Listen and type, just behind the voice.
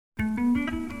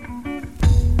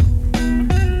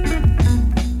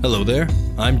Hello there,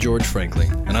 I'm George Frankly,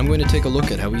 and I'm going to take a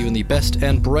look at how even the best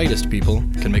and brightest people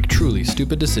can make truly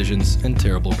stupid decisions and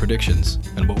terrible predictions,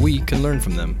 and what we can learn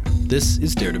from them. This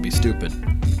is Dare to be Stupid.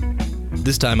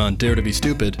 This time on Dare to be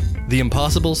Stupid, the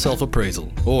impossible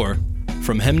self-appraisal, or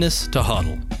from hemness to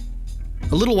HODL.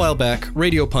 A little while back,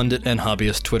 radio pundit and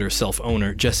hobbyist Twitter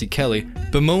self-owner Jesse Kelly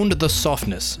bemoaned the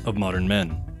softness of modern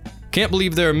men. "Can't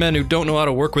believe there are men who don't know how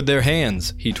to work with their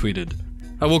hands," he tweeted.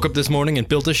 "I woke up this morning and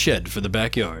built a shed for the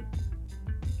backyard."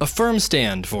 A firm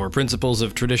stand for principles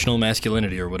of traditional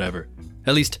masculinity or whatever.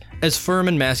 At least, as firm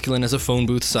and masculine as a phone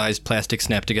booth-sized plastic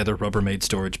snap-together Rubbermaid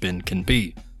storage bin can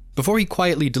be. Before he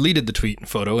quietly deleted the tweet and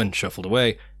photo and shuffled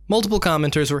away, multiple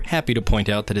commenters were happy to point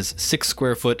out that his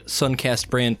 6-square-foot Suncast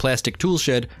brand plastic tool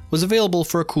shed was available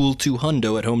for a cool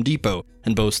 $200 at Home Depot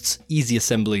and boasts easy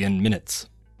assembly in minutes.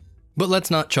 But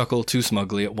let's not chuckle too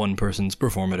smugly at one person's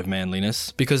performative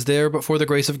manliness, because there, but for the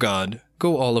grace of God,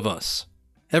 go all of us.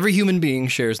 Every human being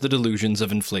shares the delusions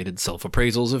of inflated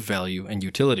self-appraisals of value and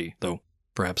utility, though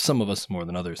perhaps some of us more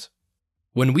than others.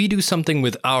 When we do something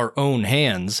with our own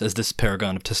hands, as this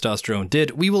paragon of testosterone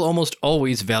did, we will almost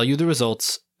always value the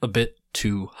results a bit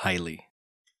too highly.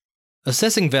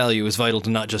 Assessing value is vital to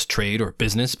not just trade or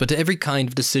business, but to every kind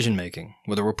of decision-making.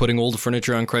 Whether we're putting old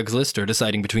furniture on Craigslist or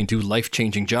deciding between two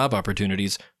life-changing job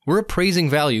opportunities, we're appraising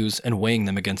values and weighing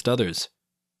them against others.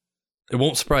 It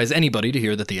won't surprise anybody to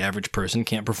hear that the average person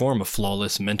can't perform a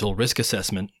flawless mental risk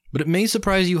assessment, but it may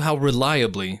surprise you how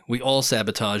reliably we all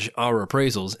sabotage our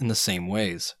appraisals in the same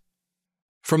ways.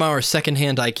 From our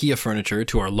second-hand IKEA furniture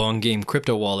to our long-game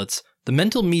crypto wallets, the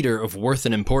mental meter of worth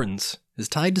and importance is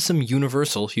tied to some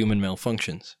universal human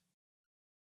malfunctions.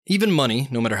 Even money,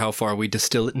 no matter how far we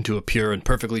distill it into a pure and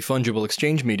perfectly fungible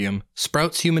exchange medium,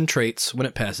 sprouts human traits when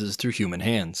it passes through human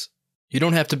hands. You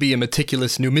don't have to be a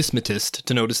meticulous numismatist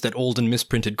to notice that old and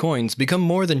misprinted coins become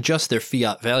more than just their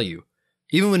fiat value.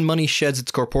 Even when money sheds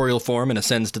its corporeal form and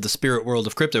ascends to the spirit world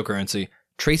of cryptocurrency,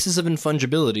 traces of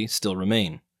infungibility still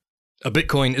remain. A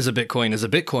Bitcoin is a Bitcoin is a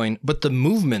Bitcoin, but the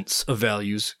movements of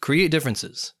values create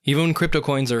differences. Even when crypto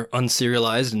coins are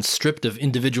unserialized and stripped of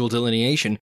individual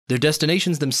delineation, their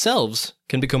destinations themselves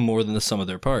can become more than the sum of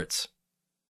their parts.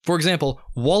 For example,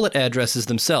 wallet addresses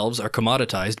themselves are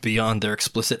commoditized beyond their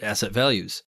explicit asset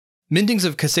values. Mintings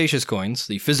of Casasius coins,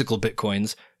 the physical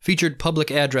Bitcoins, featured public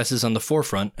addresses on the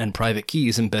forefront and private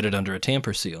keys embedded under a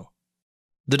tamper seal.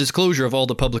 The disclosure of all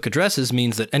the public addresses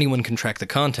means that anyone can track the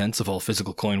contents of all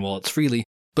physical coin wallets freely,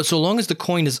 but so long as the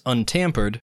coin is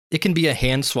untampered, it can be a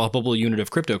hand-swappable unit of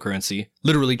cryptocurrency,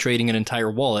 literally trading an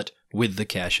entire wallet with the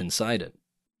cash inside it.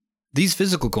 These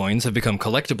physical coins have become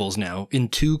collectibles now in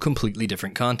two completely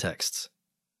different contexts.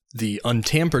 The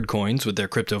untampered coins with their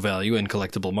crypto value and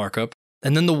collectible markup,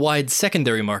 and then the wide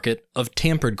secondary market of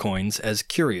tampered coins as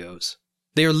curios.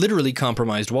 They are literally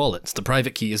compromised wallets. The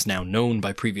private key is now known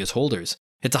by previous holders.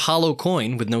 It's a hollow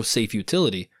coin with no safe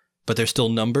utility, but they're still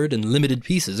numbered and limited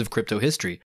pieces of crypto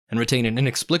history and retain an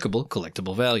inexplicable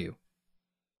collectible value.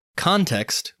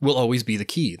 Context will always be the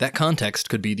key. That context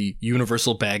could be the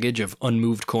universal baggage of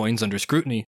unmoved coins under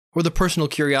scrutiny, or the personal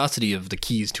curiosity of the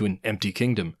keys to an empty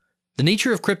kingdom. The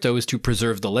nature of crypto is to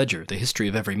preserve the ledger, the history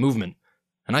of every movement,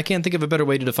 and I can't think of a better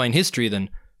way to define history than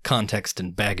context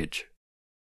and baggage.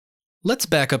 Let's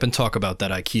back up and talk about that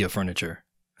IKEA furniture.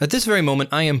 At this very moment,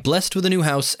 I am blessed with a new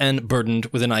house and burdened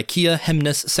with an IKEA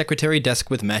hemness secretary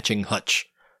desk with matching hutch.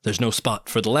 There's no spot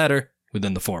for the latter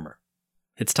within the former.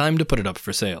 It's time to put it up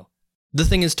for sale. The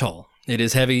thing is tall. It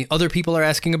is heavy. Other people are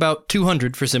asking about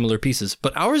 $200 for similar pieces,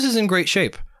 but ours is in great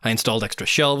shape. I installed extra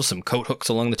shelves, some coat hooks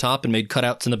along the top, and made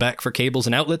cutouts in the back for cables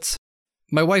and outlets.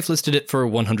 My wife listed it for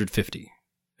 $150.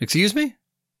 Excuse me?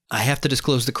 I have to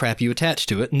disclose the crap you attach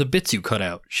to it and the bits you cut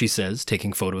out, she says,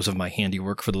 taking photos of my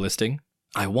handiwork for the listing.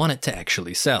 I want it to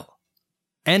actually sell.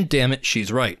 And damn it,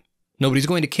 she's right. Nobody's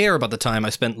going to care about the time I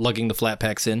spent lugging the flat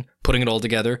packs in, putting it all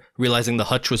together, realizing the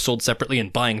hutch was sold separately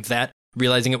and buying that,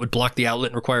 realizing it would block the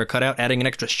outlet and require a cutout, adding an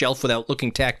extra shelf without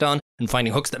looking tacked on, and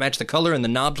finding hooks that match the color and the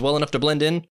knobs well enough to blend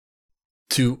in.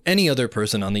 To any other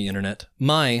person on the internet,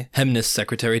 my hemness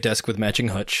secretary desk with matching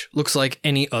hutch looks like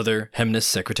any other hemness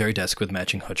secretary desk with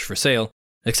matching hutch for sale,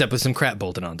 except with some crap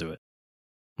bolted onto it.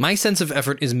 My sense of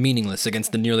effort is meaningless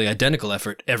against the nearly identical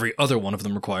effort every other one of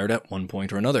them required at one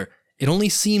point or another. It only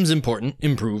seems important,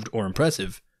 improved, or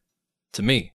impressive to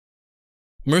me.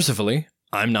 Mercifully,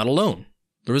 I'm not alone.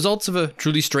 The results of a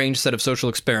truly strange set of social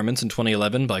experiments in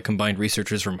 2011 by combined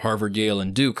researchers from Harvard, Yale,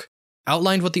 and Duke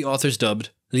outlined what the authors dubbed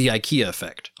the IKEA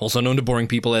effect, also known to boring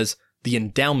people as the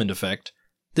Endowment effect.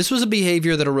 This was a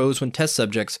behavior that arose when test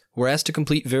subjects were asked to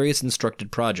complete various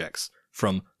instructed projects,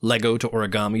 from Lego to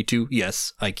origami to,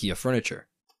 yes, IKEA furniture.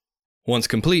 Once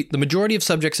complete, the majority of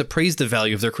subjects appraised the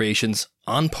value of their creations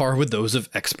on par with those of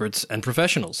experts and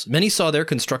professionals. Many saw their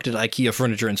constructed IKEA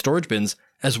furniture and storage bins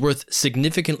as worth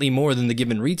significantly more than the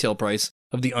given retail price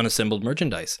of the unassembled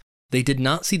merchandise. They did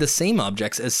not see the same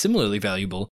objects as similarly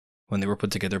valuable when they were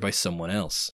put together by someone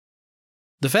else.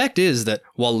 The fact is that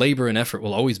while labor and effort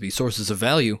will always be sources of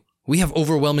value, we have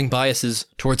overwhelming biases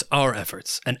towards our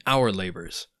efforts and our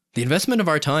labors. The investment of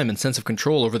our time and sense of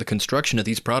control over the construction of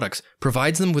these products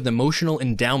provides them with emotional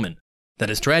endowment that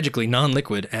is tragically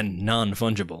non-liquid and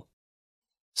non-fungible.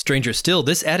 Stranger still,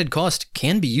 this added cost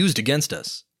can be used against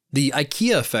us. The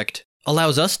IKEA effect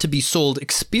allows us to be sold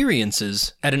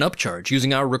experiences at an upcharge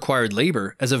using our required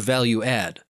labor as a value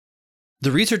add.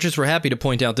 The researchers were happy to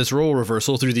point out this role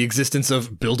reversal through the existence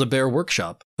of Build-A-Bear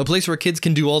Workshop, a place where kids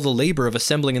can do all the labor of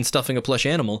assembling and stuffing a plush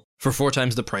animal for 4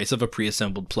 times the price of a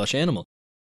pre-assembled plush animal.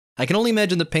 I can only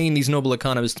imagine the pain these noble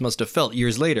economists must have felt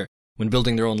years later when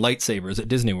building their own lightsabers at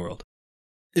Disney World.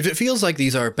 If it feels like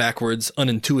these are backwards,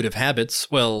 unintuitive habits,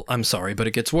 well, I'm sorry, but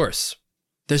it gets worse.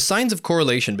 There's signs of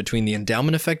correlation between the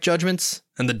endowment effect judgments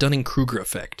and the Dunning-Kruger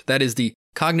effect. That is, the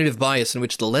cognitive bias in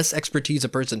which the less expertise a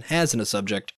person has in a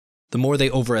subject, the more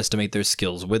they overestimate their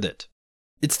skills with it.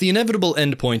 It's the inevitable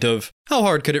endpoint of, how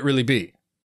hard could it really be?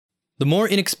 The more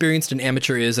inexperienced an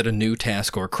amateur is at a new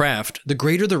task or craft, the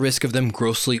greater the risk of them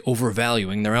grossly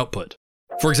overvaluing their output.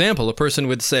 For example, a person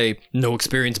with, say, no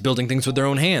experience building things with their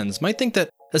own hands might think that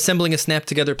assembling a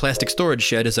snap-together plastic storage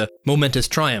shed is a momentous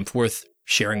triumph worth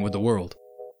sharing with the world.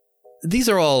 These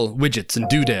are all widgets and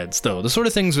doodads, though, the sort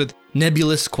of things with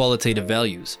nebulous qualitative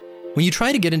values. When you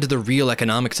try to get into the real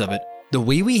economics of it, the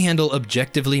way we handle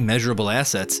objectively measurable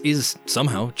assets is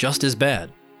somehow just as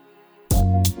bad.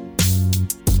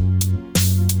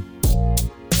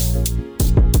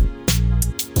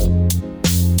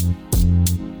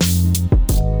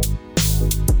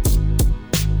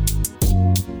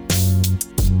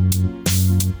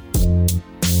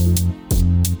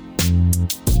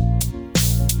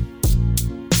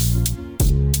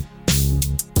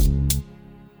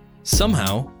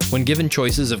 Somehow, when given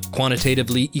choices of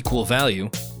quantitatively equal value,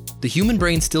 the human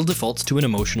brain still defaults to an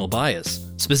emotional bias.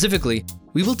 Specifically,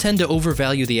 we will tend to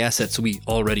overvalue the assets we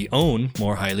already own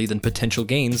more highly than potential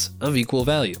gains of equal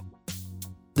value.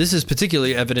 This is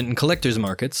particularly evident in collectors'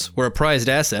 markets, where a prized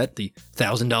asset, the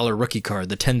 $1,000 rookie card,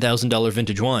 the $10,000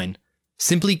 vintage wine,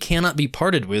 simply cannot be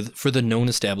parted with for the known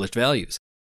established values.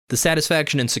 The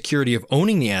satisfaction and security of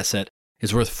owning the asset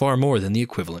is worth far more than the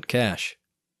equivalent cash.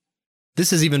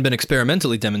 This has even been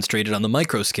experimentally demonstrated on the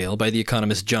micro scale by the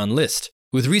economist John List,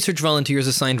 with research volunteers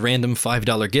assigned random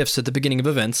 $5 gifts at the beginning of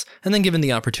events and then given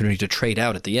the opportunity to trade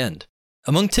out at the end.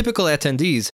 Among typical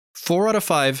attendees, 4 out of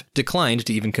 5 declined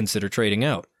to even consider trading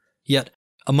out. Yet,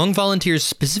 among volunteers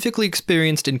specifically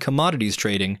experienced in commodities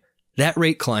trading, that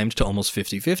rate climbed to almost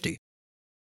 50-50.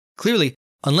 Clearly,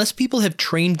 unless people have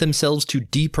trained themselves to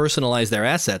depersonalize their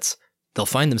assets, they'll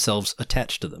find themselves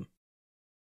attached to them.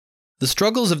 The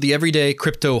struggles of the everyday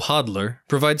crypto HODLer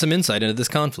provide some insight into this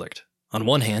conflict. On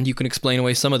one hand, you can explain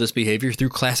away some of this behavior through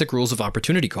classic rules of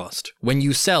opportunity cost. When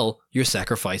you sell, you're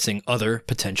sacrificing other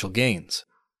potential gains.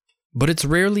 But it's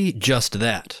rarely just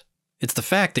that. It's the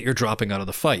fact that you're dropping out of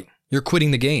the fight. You're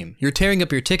quitting the game. You're tearing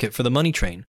up your ticket for the money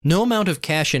train. No amount of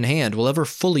cash in hand will ever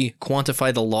fully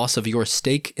quantify the loss of your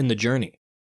stake in the journey.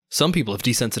 Some people have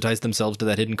desensitized themselves to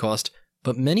that hidden cost,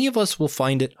 but many of us will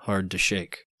find it hard to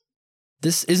shake.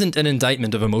 This isn't an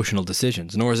indictment of emotional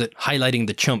decisions, nor is it highlighting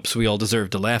the chumps we all deserve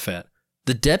to laugh at.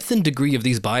 The depth and degree of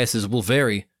these biases will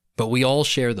vary, but we all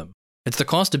share them. It's the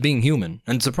cost of being human,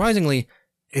 and surprisingly,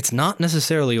 it's not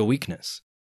necessarily a weakness.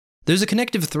 There's a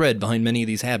connective thread behind many of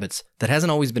these habits that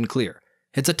hasn't always been clear.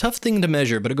 It's a tough thing to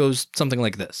measure, but it goes something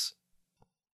like this.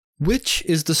 Which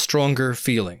is the stronger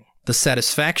feeling? The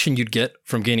satisfaction you'd get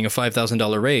from gaining a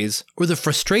 $5,000 raise, or the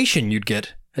frustration you'd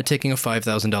get at taking a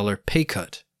 $5,000 pay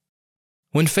cut?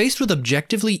 When faced with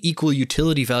objectively equal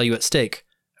utility value at stake,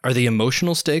 are the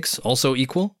emotional stakes also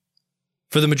equal?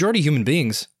 For the majority of human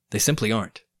beings, they simply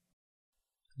aren't.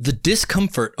 The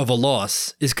discomfort of a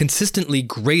loss is consistently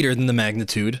greater than the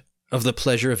magnitude of the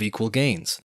pleasure of equal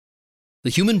gains. The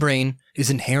human brain is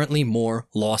inherently more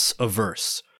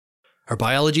loss-averse. Our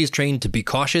biology is trained to be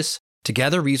cautious, to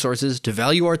gather resources, to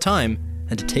value our time,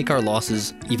 and to take our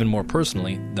losses even more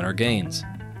personally than our gains.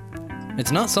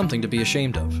 It's not something to be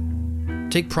ashamed of.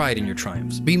 Take pride in your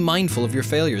triumphs, be mindful of your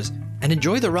failures, and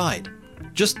enjoy the ride.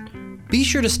 Just be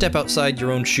sure to step outside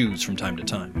your own shoes from time to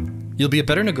time. You'll be a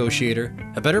better negotiator,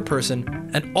 a better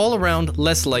person, and all around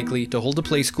less likely to hold a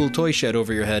play school toy shed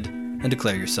over your head and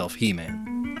declare yourself He-Man.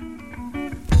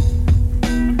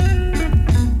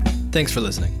 Thanks for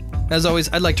listening. As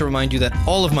always, I'd like to remind you that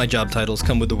all of my job titles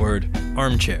come with the word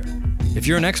armchair. If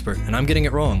you're an expert and I'm getting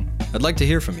it wrong, I'd like to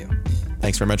hear from you.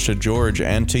 Thanks very much to George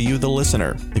and to you, the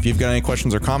listener. If you've got any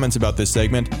questions or comments about this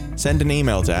segment, send an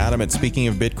email to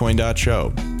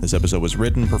adam@speakingofbitcoin.show. This episode was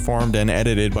written, performed, and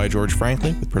edited by George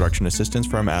Franklin with production assistance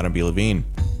from Adam B. Levine.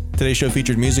 Today's show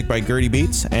featured music by Gurty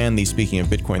Beats, and the Speaking of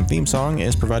Bitcoin theme song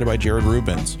is provided by Jared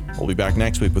Rubens. We'll be back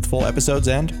next week with full episodes,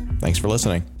 and thanks for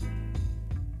listening.